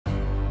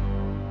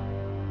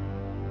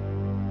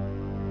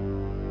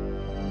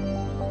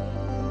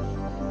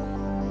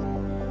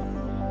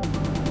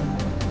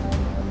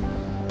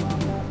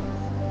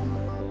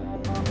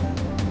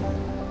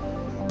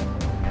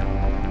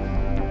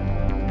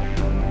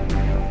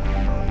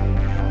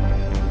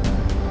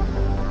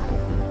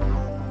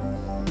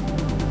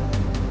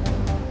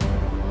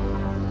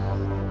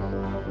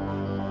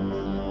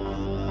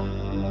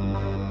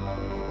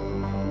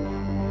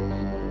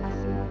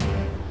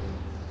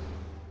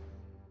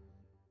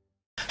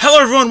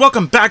Hello everyone,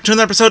 welcome back to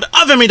another episode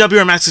of MEW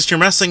or Max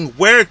Extreme Wrestling,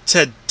 where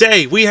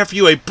today we have for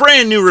you a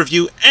brand new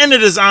review, and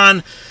it is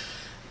on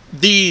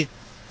the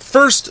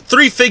first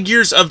three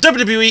figures of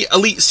WWE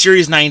Elite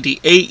Series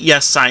 98.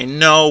 Yes, I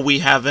know we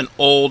have an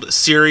old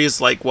series,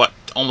 like what,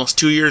 almost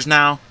 2 years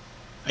now?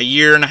 A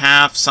year and a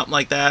half, something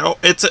like that. Oh,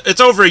 it's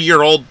over a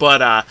year old,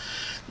 but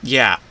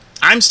yeah,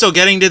 I'm still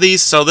getting to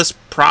these, so this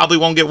probably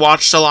won't get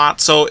watched a lot.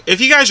 So if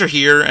you guys are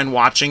here and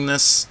watching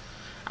this,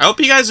 I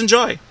hope you guys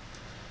enjoy.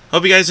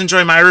 Hope you guys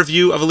enjoy my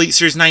review of Elite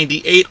Series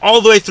 98 all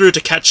the way through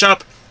to catch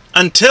up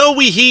until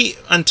we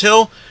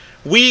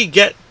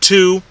get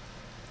to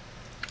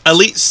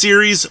Elite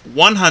Series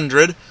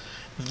 100.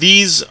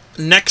 These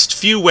next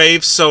few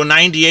waves, so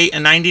 98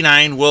 and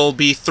 99, will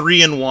be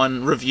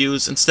 3-in-1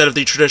 reviews instead of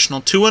the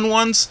traditional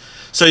 2-in-1s.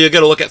 So you'll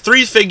get a look at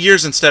 3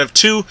 figures instead of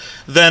 2.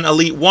 Then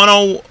Elite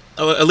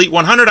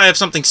 100, I have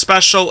something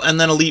special, and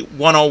then Elite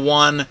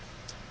 101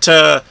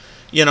 to,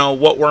 you know,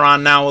 what we're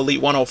on now,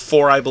 Elite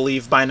 104, I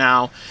believe by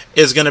now,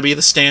 is going to be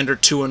the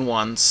standard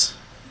 2-in-1s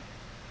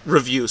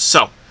reviews.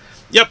 So,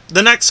 yep,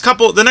 the next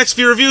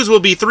few reviews will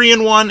be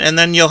 3-in-1, and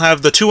then you'll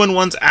have the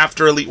 2-in-1s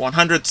after Elite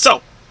 100.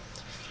 So,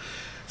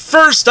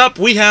 first up,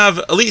 we have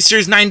Elite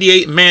Series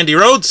 98 Mandy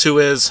Rhodes, who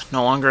is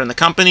no longer in the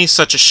company.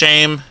 Such a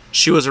shame.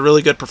 She was a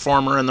really good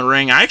performer in the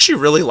ring. I actually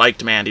really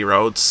liked Mandy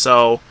Rhodes,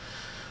 so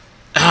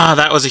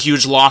that was a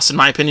huge loss in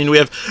my opinion. We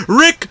have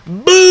Rick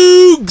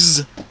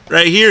Boogs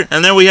right here,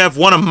 and then we have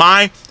one of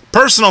my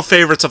personal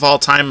favorites of all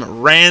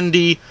time,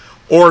 Randy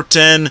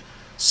Orton.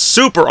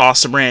 Super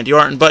awesome Randy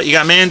Orton. But you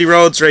got Mandy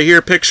Rhodes right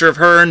here, picture of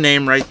her,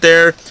 name right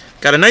there.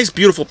 Got a nice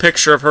beautiful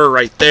picture of her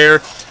right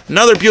there.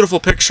 Another beautiful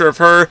picture of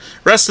her.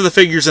 Rest of the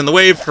figures in the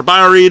wave, her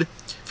bio read.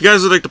 If you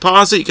guys would like to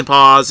pause it, you can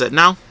pause it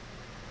now.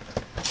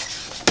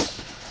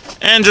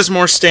 And just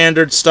more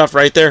standard stuff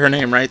right there, her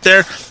name right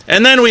there.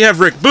 And then we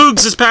have Rick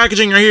Boogs'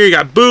 packaging right here. You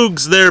got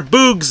Boogs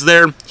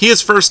there. He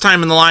is first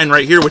time in the line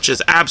right here, which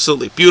is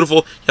absolutely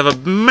beautiful. You have a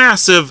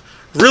massive,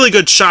 really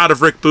good shot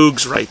of Rick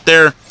Boogs right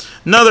there.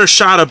 Another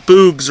shot of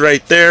Boogs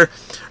right there.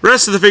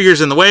 Rest of the figures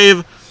in the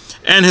wave.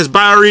 And his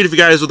bio read, if you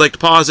guys would like to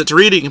pause it to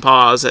read it, you can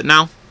pause it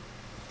now.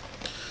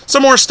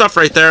 Some more stuff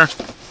right there.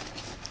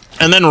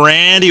 And then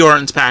Randy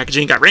Orton's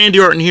packaging. Got Randy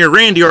Orton here,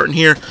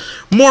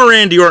 more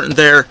Randy Orton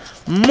there,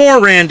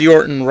 more Randy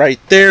Orton right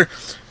there,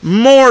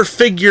 more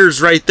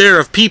figures right there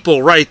of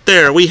people right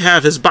there. We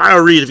have his bio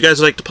read. If you guys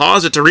would like to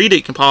pause it to read it,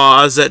 you can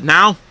pause it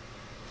now.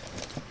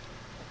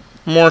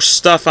 More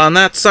stuff on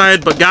that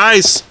side. But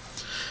guys,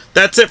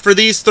 that's it for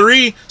these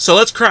three. So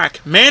let's crack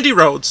Mandy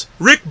Rhodes,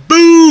 Rick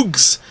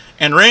Boogs,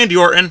 and Randy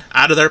Orton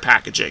out of their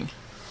packaging.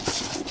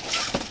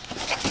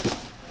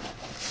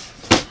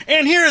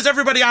 And here is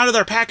everybody out of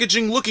their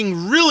packaging,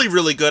 looking really,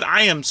 really good.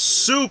 I am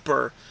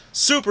super,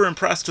 super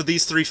impressed with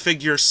these three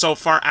figures so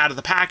far out of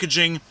the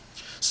packaging.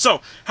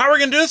 So, how we're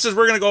going to do this is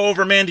we're going to go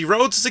over Mandy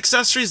Rhodes'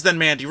 accessories, then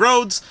Mandy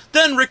Rhodes,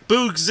 then Rick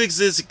Boogs'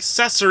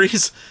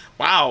 accessories.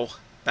 Wow,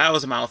 that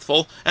was a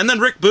mouthful. And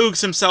then Rick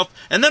Boogs himself.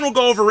 And then we'll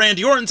go over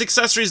Randy Orton's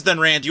accessories, then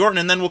Randy Orton,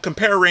 and then we'll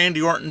compare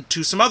Randy Orton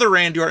to some other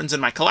Randy Ortons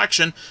in my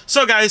collection.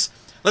 So guys,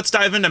 let's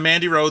dive into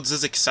Mandy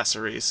Rhodes'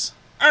 accessories.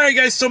 Alright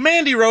guys, so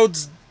Mandy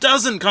Rhodes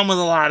doesn't come with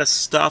a lot of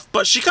stuff,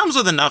 but she comes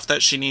with enough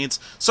that she needs.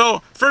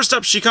 So, first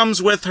up, she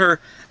comes with her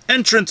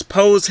entrance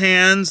pose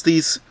hands.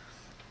 These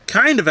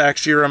kind of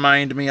actually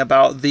remind me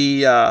about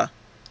the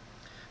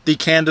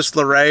Candice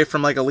LeRae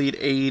from like Elite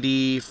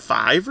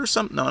 85 or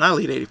something. No, not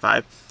Elite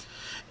 85.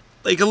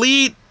 Like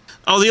the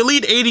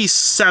Elite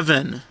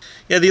 87.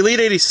 Yeah, the Elite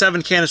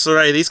 87 Candice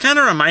LeRae. These kind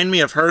of remind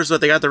me of hers, but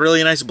they got the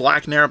really nice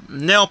black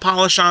nail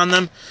polish on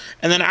them.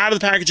 And then out of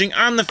the packaging,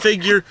 on the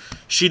figure,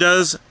 she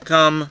does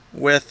come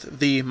with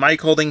the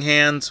mic holding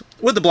hands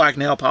with the black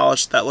nail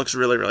polish. That looks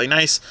really, really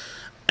nice.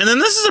 And then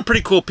this is a pretty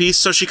cool piece.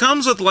 So she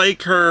comes with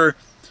like her,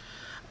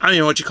 I don't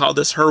know what you call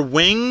this, her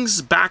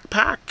wings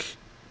backpack.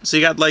 So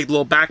you got like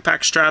little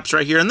backpack straps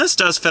right here. And this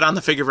does fit on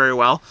the figure very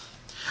well.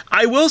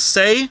 I will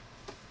say,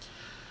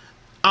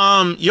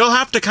 you'll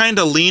have to kind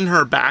of lean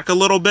her back a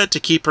little bit to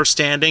keep her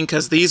standing,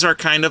 because these are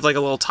kind of like a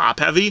little top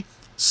heavy,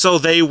 so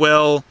they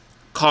will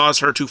cause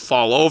her to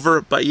fall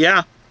over. But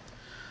yeah,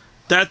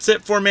 that's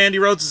it for Mandy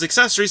Rhodes'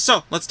 accessories.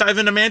 So let's dive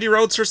into Mandy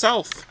Rhodes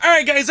herself.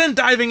 Alright guys, and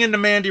diving into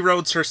Mandy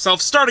Rhodes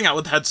herself, starting out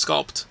with head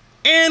sculpt.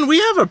 And we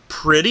have a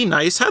pretty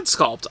nice head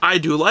sculpt. I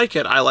do like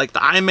it. I like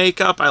the eye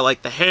makeup, I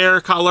like the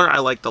hair color, I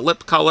like the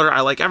lip color,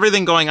 I like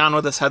everything going on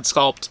with this head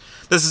sculpt.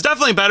 This is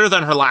definitely better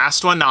than her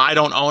last one. Now, I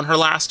don't own her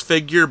last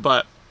figure,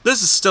 but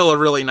this is still a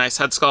really nice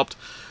head sculpt.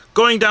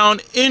 Going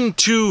down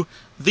into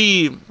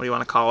the, what do you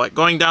want to call it?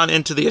 Going down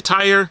into the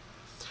attire.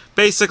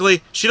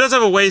 Basically, she does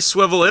have a waist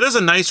swivel. It is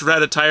a nice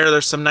red attire.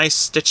 There's some nice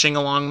stitching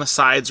along the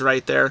sides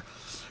right there.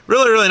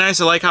 Really, really nice.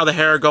 I like how the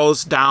hair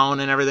goes down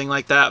and everything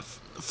like that.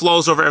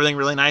 Flows over everything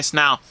really nice.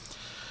 Now,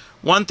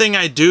 one thing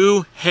I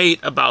do hate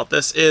about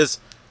this is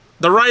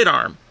the right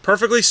arm.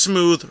 Perfectly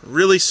smooth,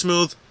 really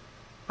smooth.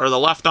 Or the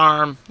left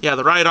arm. Yeah,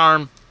 the right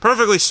arm.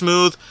 Perfectly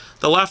smooth.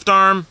 The left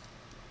arm,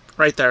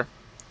 right there.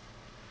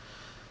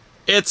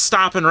 it's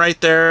stopping right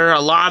there.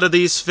 A lot of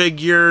these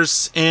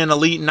figures in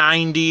Elite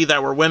 90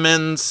 that were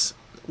women's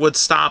would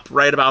stop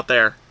right about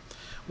there,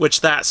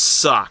 which that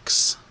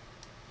sucks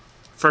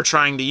for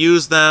trying to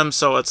use them.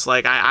 So it's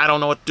like, I don't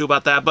know what to do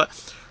about that, but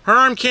her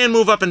arm can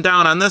move up and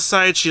down on this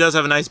side. She does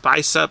have a nice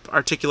bicep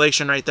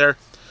articulation right there.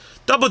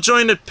 Double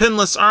jointed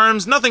pinless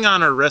arms, nothing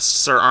on her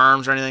wrists or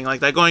arms or anything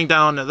like that. Going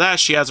down to that,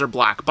 she has her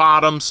black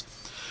bottoms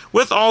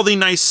with all the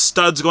nice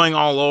studs going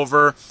all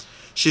over.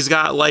 She's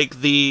got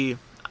like the,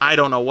 I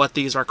don't know what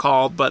these are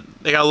called, but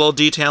they got a little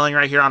detailing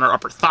right here on her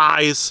upper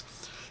thighs.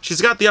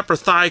 She's got the upper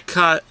thigh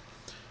cut.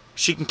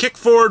 She can kick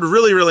forward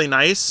really, really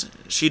nice.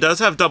 She does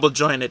have double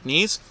jointed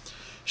knees.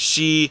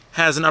 She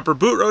has an upper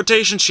boot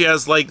rotation. She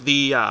has like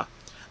the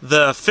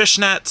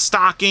fishnet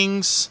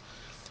stockings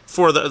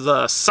for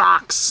the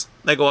socks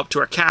that go up to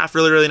her calf.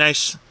 Really, really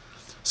nice.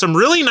 Some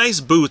really nice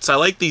boots. I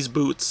like these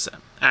boots,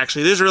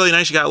 actually. These are really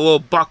nice. You got little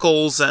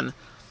buckles and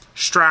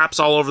straps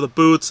all over the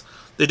boots.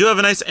 They do have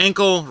a nice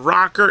ankle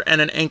rocker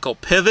and an ankle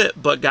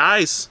pivot. But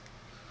guys,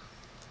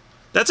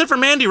 that's it for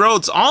Mandy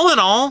Rhodes. All in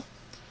all,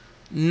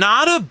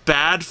 not a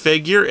bad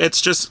figure. It's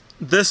just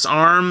this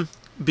arm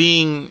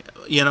being,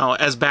 you know,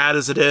 as bad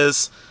as it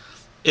is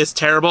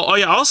terrible. Oh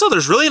yeah, also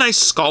there's really nice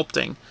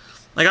sculpting.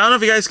 Like, I don't know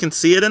if you guys can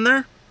see it in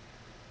there,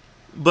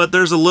 but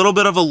there's a little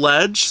bit of a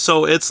ledge,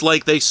 so it's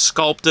like they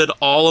sculpted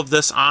all of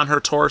this on her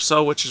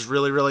torso, which is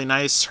really, really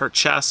nice. Her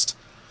chest,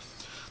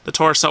 the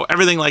torso,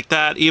 everything like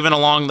that, even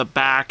along the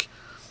back,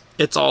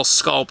 it's all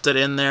sculpted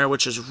in there,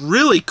 which is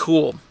really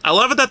cool. I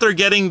love it that they're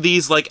getting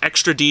these like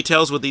extra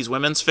details with these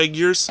women's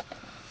figures.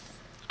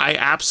 I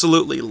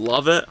absolutely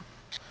love it.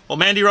 Well,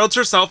 Mandy Rhodes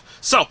herself.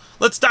 So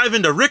let's dive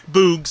into Rick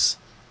Boogs'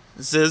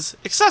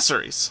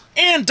 accessories.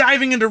 And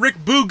diving into Rick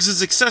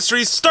Boogs'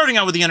 accessories, starting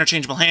out with the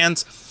interchangeable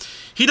hands.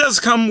 He does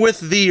come with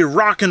the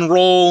rock and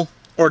roll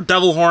or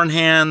devil horn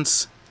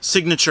hands,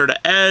 signature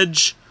to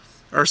Edge,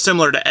 or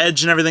similar to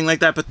Edge and everything like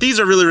that. But these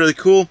are really, really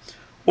cool.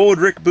 What would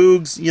Rick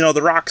Boogs, you know,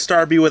 the rock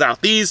star, be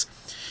without these?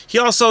 He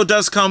also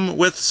does come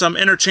with some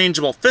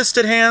interchangeable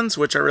fisted hands,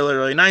 which are really,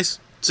 really nice.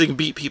 So you can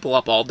beat people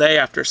up all day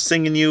after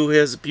singing you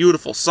his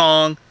beautiful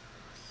song.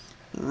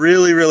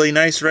 Really, really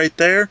nice right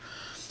there.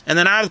 And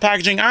then out of the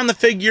packaging on the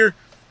figure,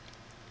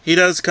 he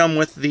does come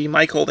with the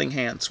mic holding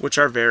hands, which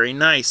are very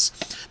nice.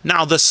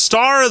 Now, the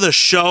star of the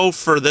show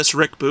for this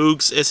Rick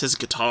Boogs is his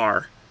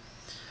guitar.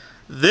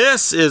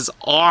 This is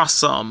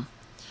awesome.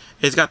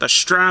 It's got the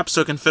strap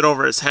so it can fit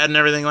over his head and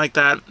everything like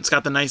that. It's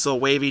got the nice little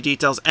wavy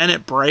details, and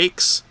it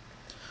breaks.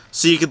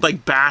 So you could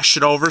like bash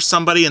it over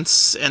somebody and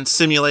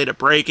simulate it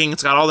breaking.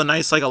 It's got all the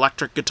nice like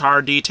electric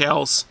guitar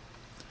details.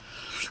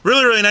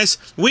 Really, really nice.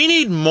 We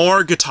need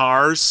more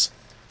guitars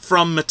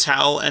from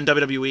Mattel and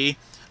WWE.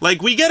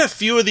 Like, we get a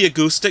few of the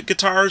acoustic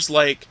guitars.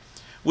 Like,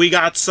 we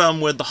got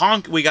some with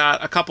the we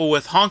got a couple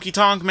with Honky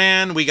Tonk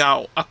Man. We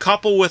got a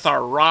couple with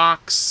our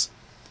Rocks.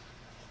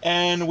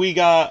 And we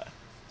got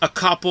a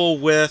couple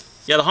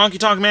with, yeah, the Honky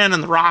Tonk Man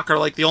and the Rock are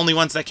like the only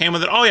ones that came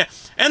with it. Oh yeah,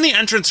 and the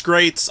Entrance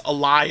Greats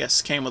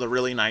Elias came with a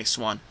really nice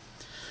one.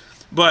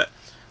 But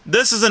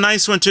this is a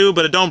nice one too,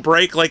 but it don't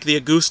break like the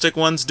acoustic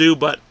ones do,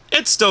 but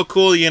it's still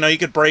cool. You know, you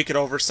could break it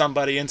over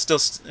somebody and still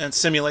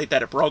simulate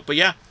that it broke. But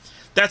yeah,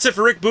 that's it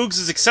for Rick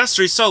Boogs'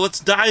 accessories. So let's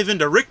dive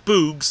into Rick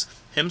Boogs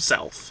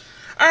himself.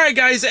 Alright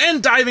guys,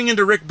 and diving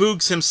into Rick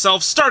Boogs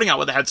himself, starting out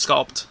with the head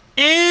sculpt.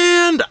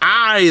 And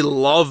I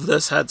love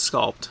this head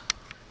sculpt.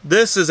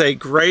 This is a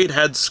great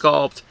head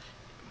sculpt,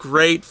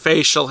 great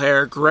facial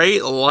hair,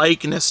 great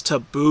likeness to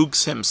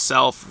Boogs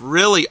himself.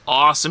 Really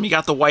awesome. You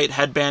got the white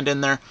headband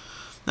in there.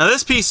 Now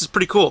this piece is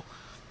pretty cool.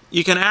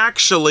 You can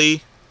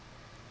actually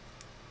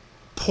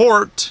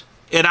port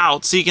it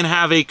out so you can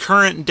have a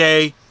current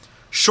day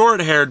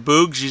short-haired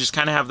Boogs. You just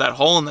kind of have that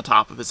hole in the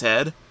top of his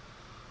head.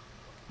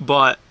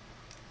 But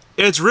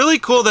it's really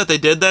cool that they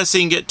did that so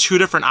you can get two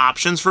different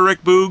options for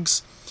Rick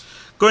Boogs.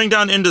 Going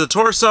down into the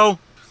torso.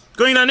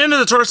 Going down into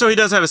the torso, he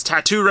does have his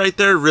tattoo right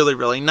there. Really,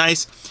 really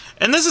nice.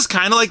 And this is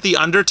kind of like the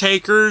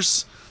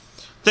Undertaker's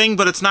thing,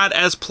 but it's not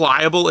as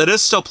pliable. It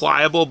is still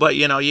pliable, but,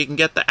 you know, you can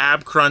get the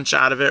ab crunch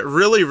out of it.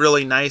 Really,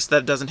 really nice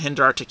that it doesn't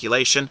hinder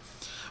articulation.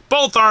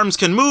 Both arms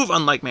can move,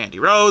 unlike Mandy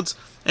Rhodes.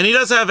 And he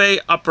does have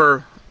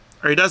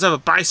he does have a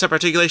bicep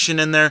articulation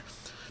in there.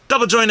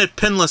 Double jointed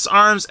pinless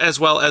arms, as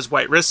well as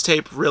white wrist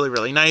tape. Really,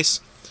 really nice.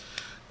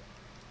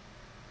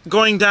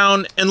 Going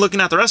down and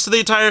looking at the rest of the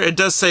attire, it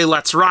does say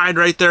 "Let's Ride"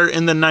 right there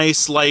in the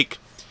nice, like,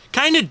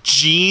 kind of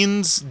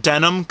jeans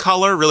denim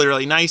color. Really,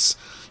 really nice.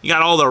 You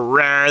got all the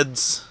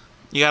reds.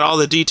 You got all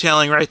the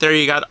detailing right there.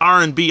 You got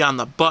R&B on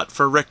the butt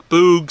for Rick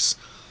Boogs.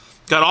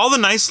 Got all the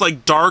nice,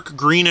 like, dark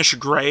greenish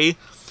gray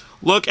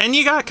look. And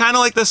you got kind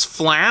of like this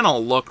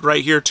flannel look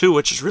right here, too,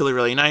 which is really,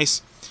 really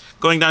nice.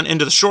 Going down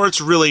into the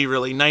shorts, really,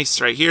 really nice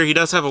right here. He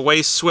does have a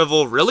waist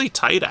swivel. Really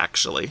tight,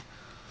 actually.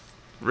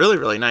 Really,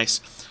 really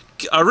nice.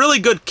 A really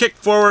good kick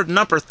forward, an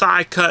upper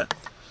thigh cut,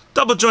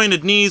 double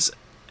jointed knees,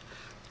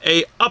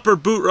 a upper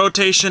boot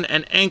rotation,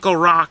 an ankle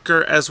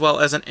rocker, as well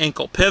as an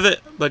ankle pivot.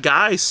 But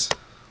guys,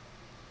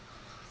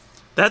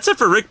 that's it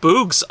for Rick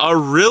Boogs.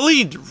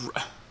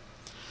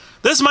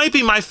 This might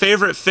be my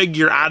favorite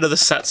figure out of the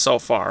set so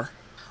far.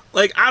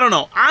 Like, I don't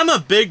know. I'm a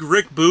big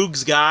Rick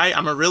Boogs guy.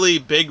 I'm a really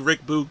big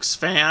Rick Boogs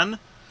fan.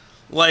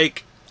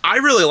 Like, I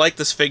really like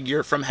this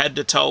figure from head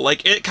to toe.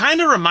 Like, it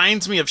kind of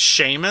reminds me of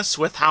Sheamus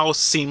with how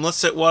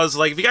seamless it was.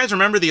 Like, if you guys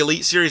remember the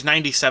Elite Series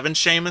 97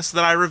 Sheamus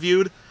that I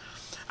reviewed,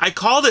 I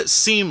called it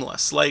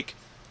seamless. Like,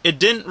 it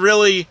didn't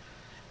really...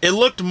 It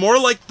looked more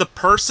like the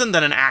person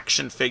than an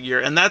action figure,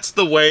 and that's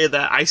the way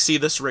that I see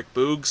this Rick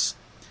Boogs.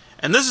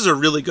 And this is a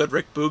really good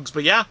Rick Boogs,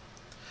 but yeah,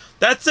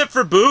 that's it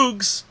for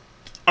Boogs.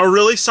 A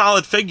really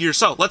solid figure.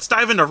 So let's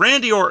dive into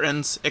Randy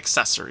Orton's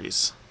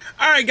accessories.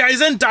 Alright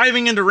guys, and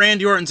diving into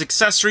Randy Orton's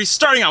accessories,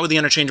 starting out with the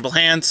interchangeable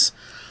hands.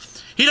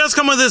 He does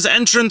come with his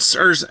entrance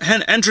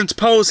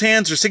pose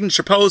hands or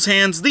signature pose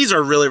hands. These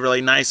are really,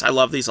 really nice. I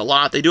love these a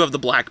lot. They do have the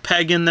black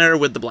peg in there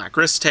with the black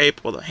wrist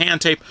tape, well, the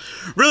hand tape.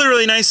 Really,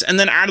 really nice. And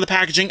then out of the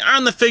packaging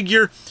on the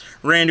figure,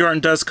 Randy Orton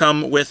does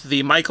come with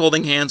the mic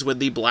holding hands with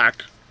the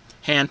black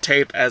hand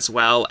tape as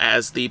well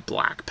as the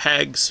black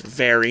pegs.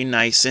 Very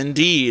nice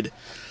indeed.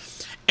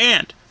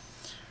 And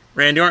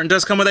Randy Orton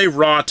does come with a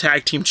Raw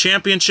Tag Team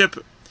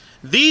Championship.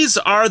 These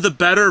are the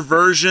better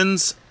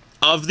versions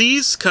of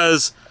these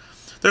because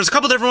there's a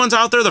couple different ones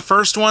out there. The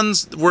first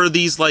ones were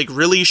these like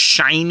really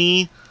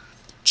shiny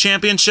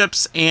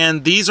championships,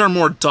 and these are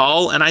more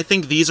dull, and I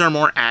think these are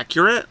more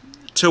accurate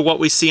to what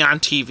we see on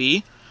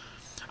TV.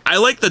 I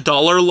like the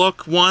duller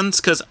look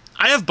ones because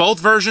I have both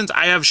versions.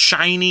 I have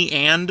shiny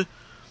and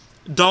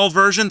dull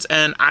versions,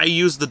 and I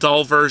use the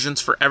dull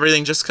versions for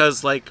everything just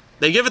because like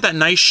they give it that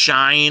nice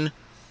shine,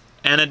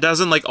 and it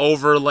doesn't like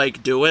over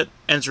like do it,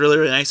 and it's really,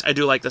 really nice. I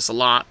do like this a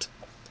lot.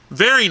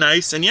 Very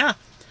nice, and yeah.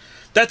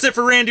 That's it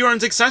for Randy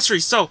Orton's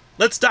accessories, so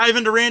let's dive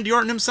into Randy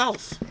Orton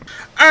himself.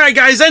 Alright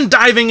guys, and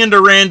diving into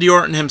Randy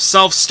Orton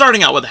himself,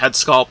 starting out with a head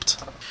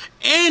sculpt.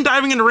 And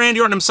diving into Randy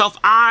Orton himself,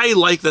 I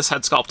like this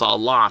head sculpt a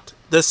lot.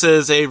 This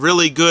is a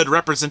really good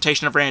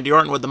representation of Randy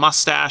Orton with the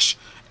mustache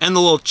and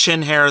the little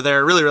chin hair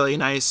there, really, really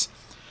nice.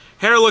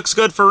 Hair looks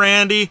good for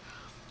Randy.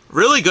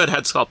 Really good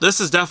head sculpt. This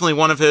is definitely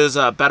one of his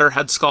better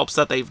head sculpts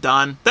that they've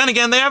done. Then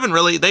again,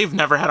 they've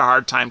never had a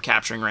hard time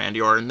capturing Randy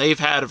Orton. They've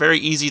had a very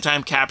easy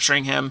time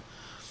capturing him.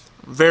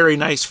 Very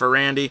nice for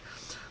Randy.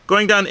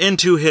 Going down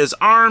into his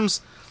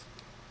arms.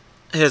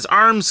 His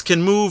arms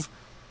can move.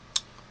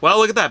 Well,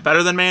 look at that.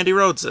 Better than Mandy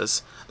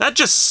Rhodes's. That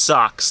just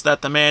sucks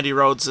that the Mandy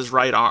Rhodes's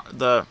right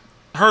arm,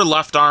 her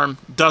left arm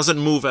doesn't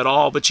move at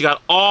all. But you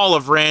got all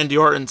of Randy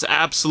Orton's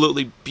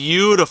absolutely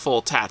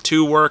beautiful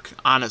tattoo work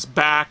on his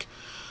back.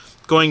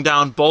 Going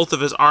down both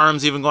of his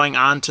arms, even going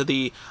on to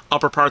the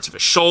upper parts of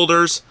his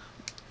shoulders.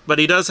 But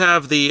he does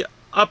have the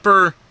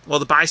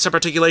the bicep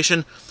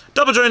articulation.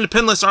 Double jointed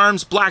pinless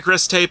arms, black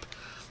wrist tape,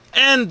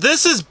 and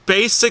this is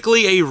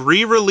basically a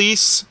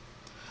re-release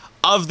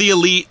of the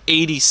Elite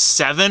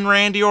 87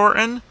 Randy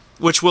Orton,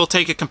 which we'll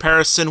take a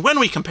comparison when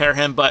we compare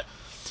him, but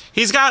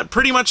he's got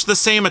pretty much the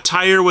same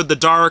attire with the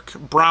dark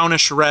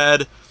brownish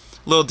red,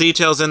 little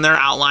details in there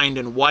outlined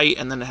in white,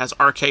 and then it has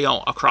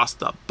RKO across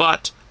the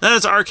butt, then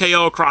it's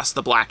RKO across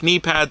the black knee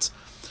pads,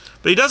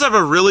 but he does have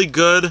a really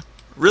good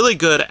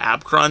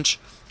ab crunch,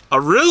 a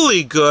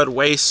really good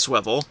waist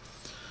swivel,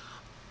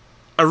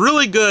 a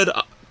really good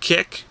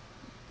kick,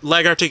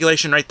 leg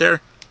articulation right there.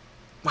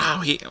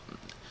 Wow,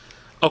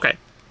 okay.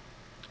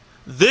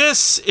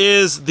 This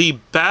is the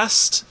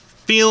best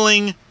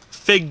feeling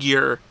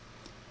figure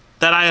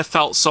that I have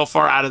felt so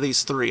far out of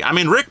these three. I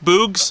mean, Rick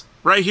Boogs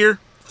right here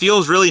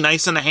feels really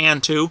nice in the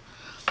hand too,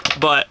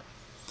 but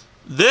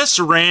this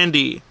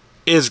Randy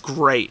is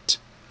great.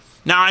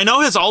 Now, I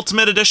know his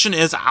Ultimate Edition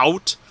is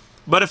out,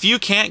 but if you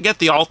can't get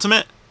the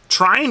Ultimate,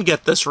 try and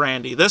get this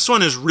Randy. This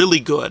one is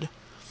really good.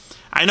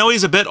 I know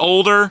he's a bit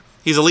older.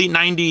 He's Elite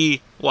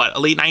 90,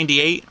 Elite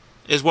 98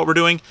 is what we're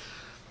doing.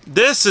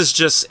 This is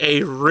just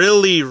a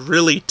really,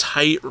 really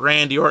tight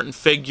Randy Orton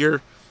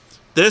figure.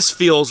 This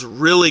feels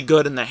really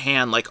good in the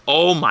hand. Like,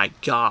 oh my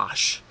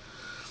gosh.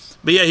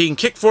 But yeah, he can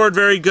kick forward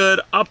very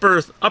good.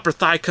 Upper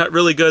thigh cut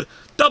really good.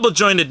 Double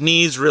jointed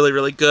knees really,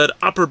 really good.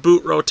 Upper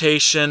boot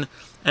rotation.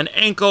 An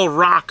ankle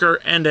rocker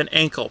and an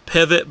ankle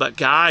pivot. But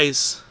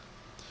guys,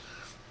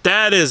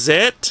 that is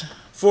it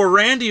for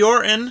Randy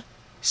Orton.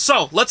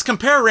 So, let's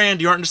compare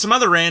Randy Orton to some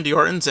other Randy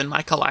Ortons in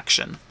my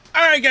collection.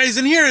 Alright guys,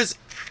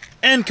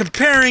 and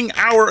comparing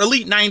our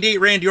Elite 98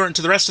 Randy Orton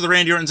to the rest of the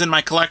Randy Ortons in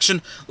my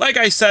collection. Like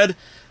I said,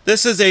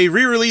 this is a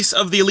re-release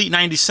of the Elite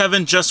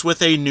 97 just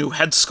with a new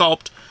head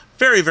sculpt.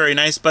 Very, very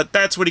nice, but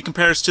that's what he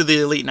compares to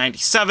the Elite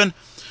 97.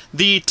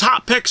 The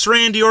top picks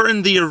Randy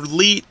Orton, the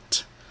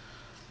Elite...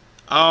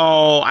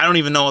 Oh, I don't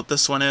even know what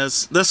this one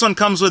is. This one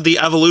comes with the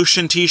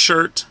Evolution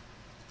t-shirt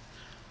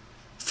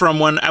from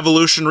when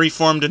Evolution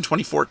reformed in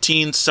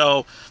 2014,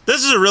 so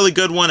this is a really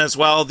good one as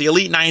well. The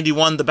Elite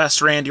 91, the best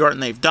Randy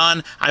Orton they've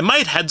done. I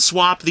might head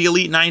swap the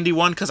Elite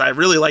 91 because I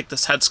really like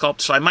this head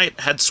sculpt, so I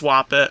might head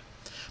swap it,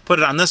 put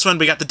it on this one.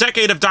 We got the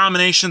Decade of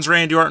Dominations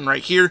Randy Orton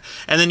right here,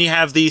 and then you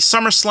have the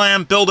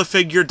SummerSlam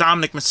Build-A-Figure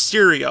Dominic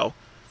Mysterio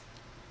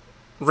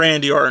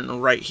Randy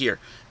Orton right here.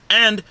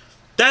 And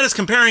that is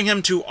comparing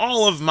him to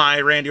all of my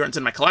Randy Ortons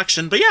in my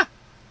collection, but yeah,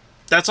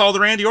 that's all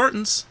the Randy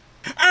Ortons.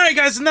 Alright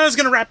guys, and that is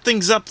going to wrap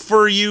things up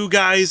for you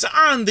guys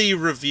on the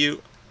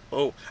review.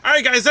 Oh,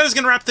 alright guys, that is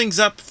going to wrap things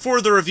up for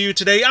the review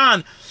today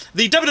on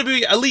the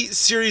WWE Elite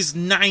Series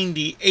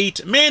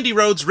 98, Mandy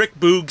Rhodes, Rick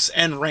Boogs,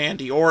 and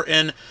Randy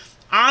Orton.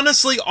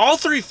 Honestly, all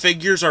three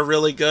figures are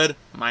really good,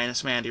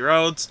 minus Mandy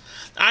Rhodes.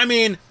 I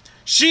mean,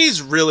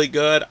 she's really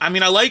good. I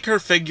mean, I like her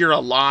figure a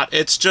lot.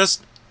 It's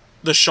just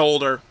the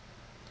shoulder.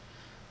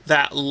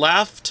 That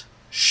left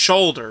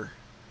shoulder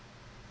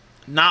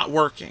not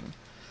working.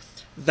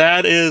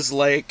 That is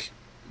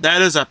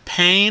a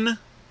pain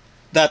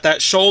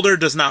that shoulder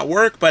does not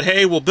work, but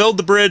hey, we'll build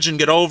the bridge and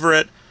get over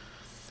it.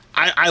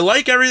 I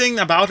like everything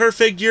about her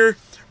figure.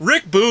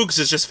 Rick Boogs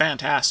is just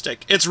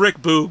fantastic. It's Rick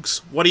Boogs.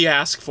 What do you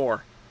ask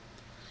for?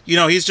 You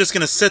know, he's just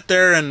going to sit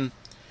there and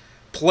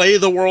play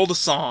the world a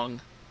song,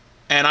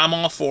 and I'm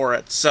all for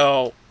it.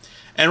 So,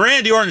 and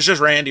Randy Orton is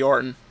just Randy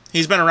Orton.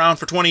 He's been around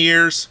for 20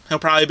 years. He'll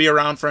probably be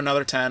around for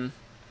another 10.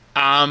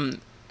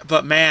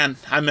 But man,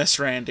 I miss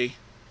Randy.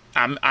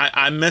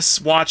 I miss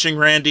watching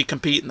Randy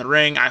compete in the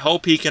ring. I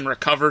hope he can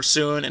recover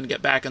soon and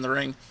get back in the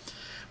ring.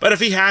 But if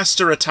he has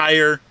to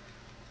retire,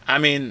 I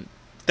mean,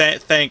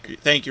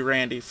 thank you,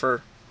 Randy,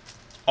 for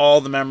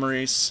all the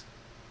memories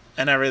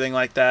and everything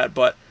like that.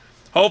 But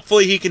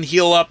hopefully he can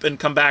heal up and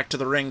come back to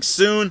the ring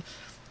soon,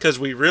 because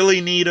we really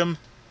need him.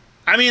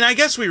 I mean, I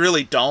guess we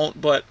really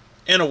don't, but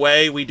in a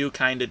way, we do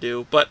kind of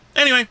do. But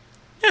anyway,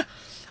 yeah.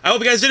 I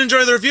hope you guys did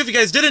enjoy the review. If you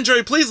guys did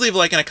enjoy, please leave a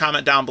like and a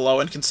comment down below,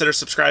 and consider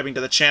subscribing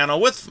to the channel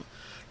with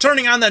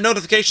turning on that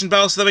notification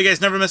bell so that way you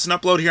guys never miss an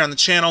upload here on the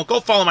channel. Go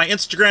follow my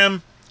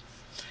Instagram.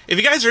 If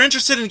you guys are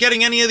interested in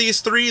getting any of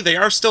these three, they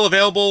are still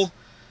available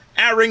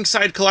at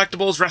Ringside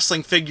Collectibles,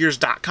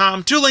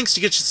 WrestlingFigures.com. 2 links to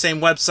get you the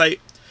same website.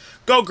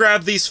 Go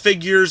grab these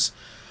figures.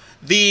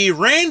 The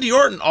Randy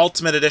Orton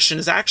Ultimate Edition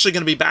is actually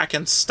going to be back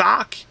in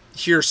stock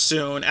here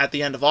soon at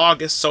the end of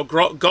August, so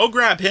go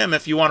grab him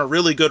if you want a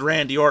really good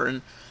Randy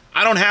Orton.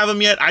 I don't have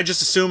him yet. I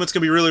just assume it's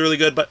going to be really, really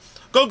good, but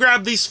go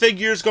grab these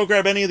figures. Go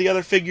grab any of the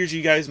other figures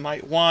you guys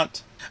might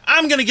want.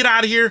 I'm going to get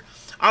out of here.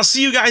 I'll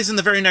see you guys in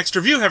the very next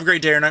review. Have a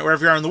great day or night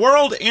wherever you are in the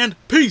world, and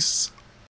peace!